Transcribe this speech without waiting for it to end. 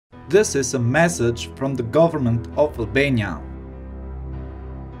This is a message from the government of Albania.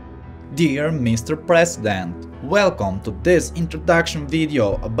 Dear Mr. President, welcome to this introduction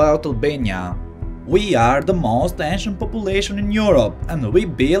video about Albania. We are the most ancient population in Europe and we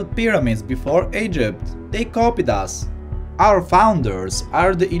built pyramids before Egypt. They copied us. Our founders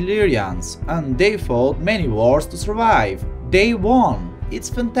are the Illyrians and they fought many wars to survive. They won. It's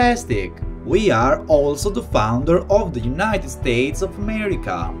fantastic. We are also the founder of the United States of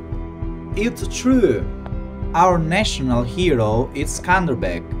America. It's true. Our national hero is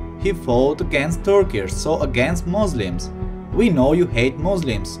Skanderbeg. He fought against Turkish, so against Muslims. We know you hate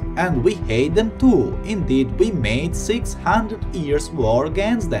Muslims, and we hate them too. Indeed, we made 600 years war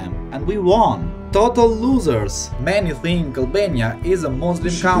against them, and we won. Total losers. Many think Albania is a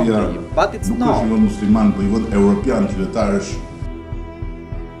Muslim country, but it's not.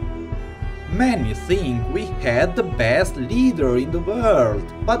 Many think we had the best leader in the world,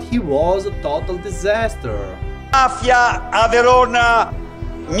 but he was a total disaster. Mafia a Verona,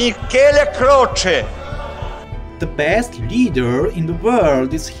 Michele Croce. The best leader in the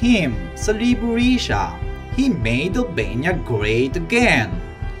world is him, Salih Berisha. He made Albania great again.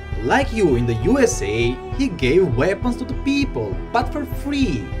 Like you in the USA, he gave weapons to the people, but for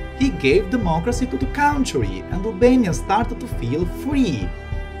free. He gave democracy to the country, and Albania started to feel free.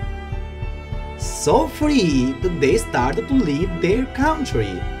 So free that they started to leave their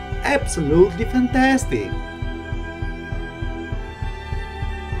country. Absolutely fantastic.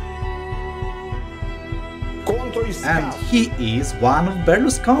 And he is one of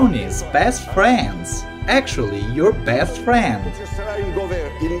Berlusconi's best friends. Actually, your best friend.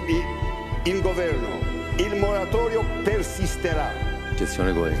 Il governo, il moratorio persisterà.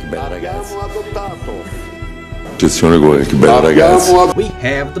 Abbiamo adottato. We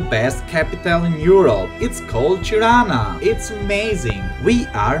have the best capital in Europe. It's called Tirana. It's amazing. We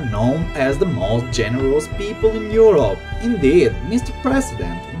are known as the most generous people in Europe. Indeed, Mr.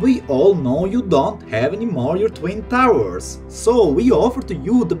 President, we all know you don't have anymore your twin towers. So we offer to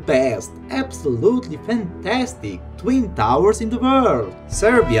you the best, absolutely fantastic twin towers in the world.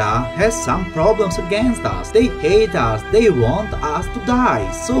 Serbia has some problems against us. They hate us, they want us to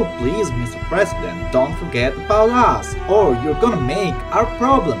die. So please, Mr. President, don't forget about us, or you're gonna make our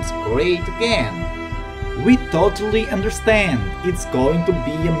problems great again. We totally understand it's going to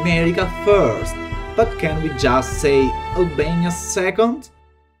be America first, but can we just say Albania second?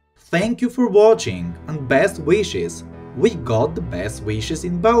 Thank you for watching and best wishes. We got the best wishes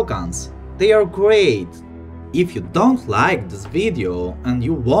in Balkans. They are great. If you don't like this video and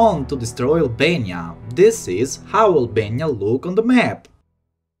you want to destroy Albania, this is how Albania look on the map.